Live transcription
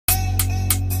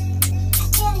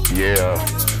Yeah,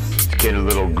 it's getting a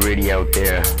little gritty out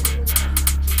there.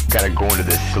 Gotta go into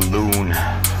the saloon.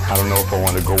 I don't know if I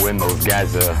want to go in. Those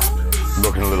guys are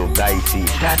looking a little dicey.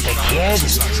 Is that the kid?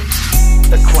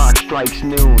 The clock strikes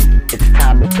noon. It's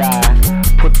time to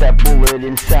die. Put that bullet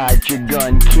inside your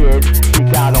gun, kid.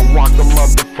 You gotta walk the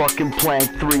motherfucking plank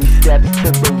 3 steps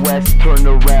to the west. Turn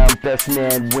around, best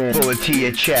man win. Bullet to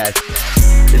your chest.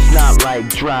 It's not like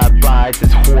drive-bys,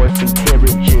 it's horse and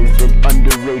carriages and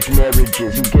underage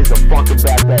marriages. Who gives a fuck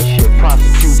about that shit?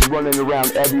 Prostitutes running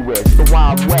around everywhere. It's the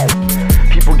Wild West.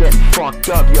 People getting fucked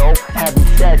up, yo. Having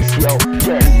sex, yo.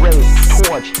 Getting raped,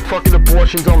 torched, fucking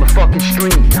abortions on the fucking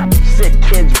street. Sick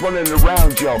kids running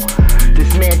around, yo.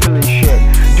 Dismantling shit.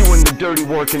 Doing the dirty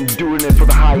work and doing it for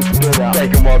the highest bidder.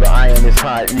 Taking while the iron is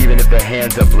hot, even if their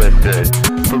hands are blistered.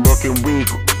 For looking weak,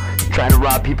 trying to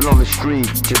rob people on the street,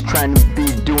 just trying to be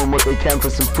doing what they can for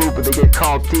some food, but they get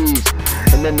called thieves.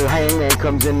 And then the hangman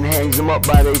comes in and hangs them up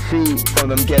by their feet.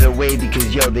 Some of them get away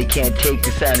because, yo, they can't take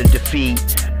the sound of defeat.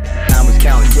 Time was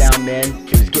counting down, man.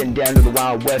 It was getting down to the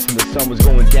Wild West and the sun was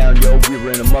going down, yo. We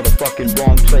were in a motherfucking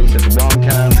wrong place at the wrong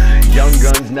time. Young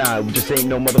guns, nah, it just ain't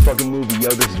no motherfucking movie, yo.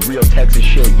 This is real Texas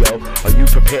shit, yo. Are you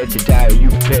prepared to die? Are you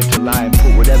prepared to lie and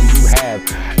put whatever you have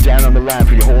down on the line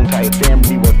for your whole entire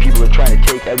family, where people are trying to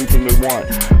take everything they want?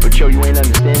 But yo, you ain't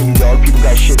understanding me, dog. People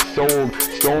got shit sold,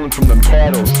 stolen from them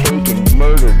cattle, taken,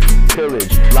 murdered,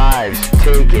 pillaged, lives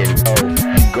taken.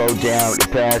 Oh, go down to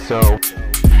Paso,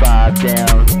 5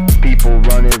 down. People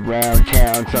running around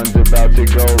town, sun's about to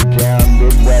go down.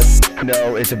 Midwest,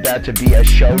 no, it's about to be a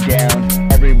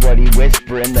showdown. Everybody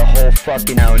whispering, the whole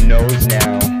fucking town knows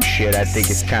now. Shit, I think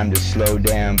it's time to slow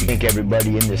down. I think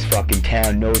everybody in this fucking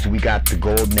town knows we got the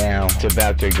gold now. It's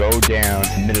about to go down,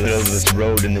 middle of this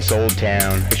road in this old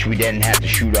town. Wish we didn't have to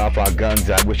shoot off our guns,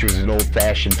 I wish it was an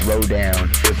old-fashioned throwdown.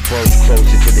 We approached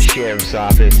closer to the sheriff's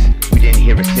office, we didn't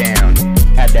hear a sound.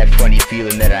 Had that funny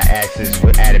feeling that our asses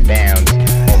were out of bounds.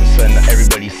 All of a sudden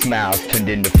everybody's smiles turned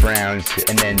into frowns,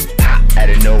 and then pop, out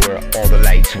of nowhere all the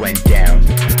lights went down.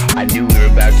 I knew we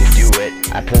were about to do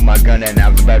it. I pulled my gun and I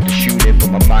was about to shoot it, but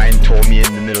my mind told me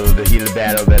in the middle of the heat of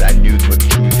battle that I knew what the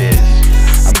truth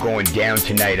is. I'm going down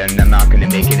tonight and I'm not gonna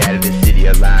make it out of this city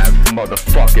alive.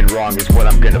 Motherfucking wrong is what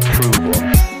I'm gonna prove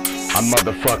 'em. I'm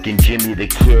motherfucking Jimmy the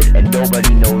Kid, and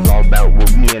nobody knows all about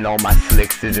what me and all my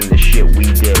slicks did and the shit we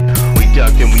did. We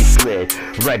ducked and we slid,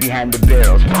 right behind the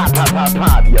barrels. Pop, pop, pop,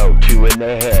 pop, yo, 2 in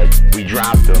the head. We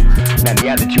dropped them. Now the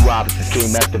other 2 officers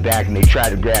came at the back and they tried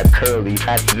to grab Curly.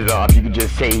 Passed it off, you could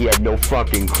just say he had no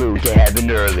fucking clue to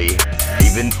heaven early.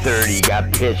 Even 30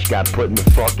 got pitched, got put in the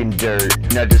fucking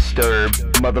dirt. Not disturbed,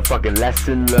 motherfucking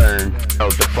lesson learned. Oh,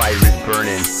 the fire is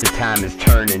burning, the time is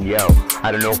turning, yo.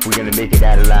 I don't know if we're gonna make it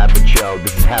out alive, but yo,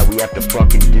 this is how we have to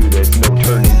fucking do this, no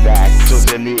turning back.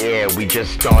 Pistols in the air, we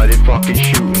just started fucking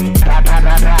shooting. Pop, pop,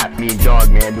 pop, pop. Me and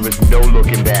dog, man, there was no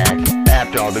looking back.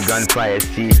 After all the gunfire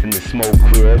ceased and the smoke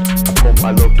cleared,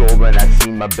 I looked over and I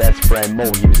seen my best friend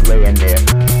Mo, he was laying there.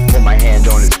 Put my hand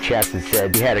on his chest and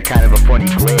said, he had a kind of a funny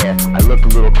glare. I looked a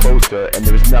little closer and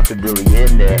there was nothing really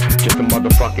in there, just a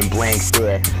motherfucking blank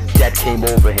stare. Death came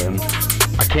over him.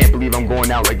 I can't believe I'm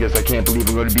going out like this. I can't believe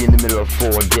I'm gonna be in the middle of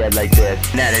 4 dead like this.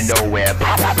 And out of nowhere,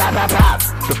 pop, pop, pop, pop,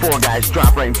 pop. The 4 guys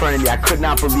dropped right in front of me. I could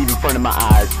not believe in front of my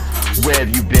eyes. Where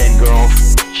have you been, girl?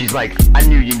 She's like, I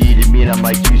knew you needed me. And I'm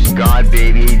like, you God,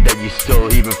 baby, that you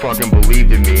still even fucking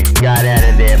believed in me. Got out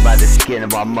of there by the skin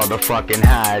of our motherfucking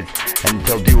hides. And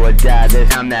until do or die,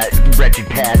 this I'm that wretched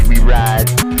path we ride.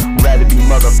 Rather be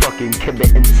motherfucking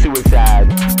committing suicide.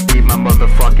 Leave my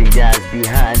motherfucking guys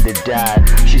behind to die.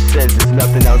 She says there's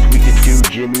nothing else we could do,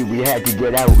 Jimmy. We had to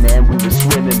get out, man. We were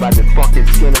swimming by the fucking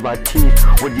skin of our teeth.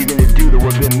 What you gonna do? There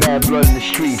would've been mad blood in the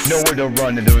streets. Nowhere to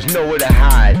run and there was nowhere to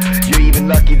hide. You're even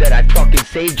lucky that I fucking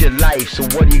saved your life. So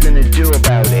what are you gonna do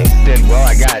about it? Then, well,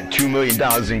 I got $2 million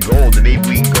in gold, and maybe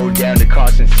we can go down to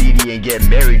Carson City and get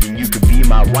married, and you could be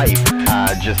my wife.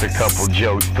 Just a couple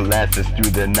jokes to last us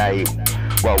through the night,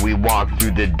 while we walk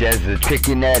through the desert,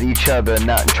 picking at each other,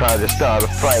 not trying to start a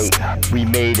fight. We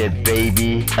made it,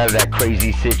 baby, out of that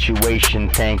crazy situation.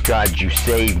 Thank God you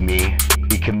saved me.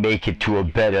 We can make it to a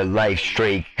better life,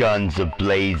 straight guns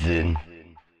a-blazing.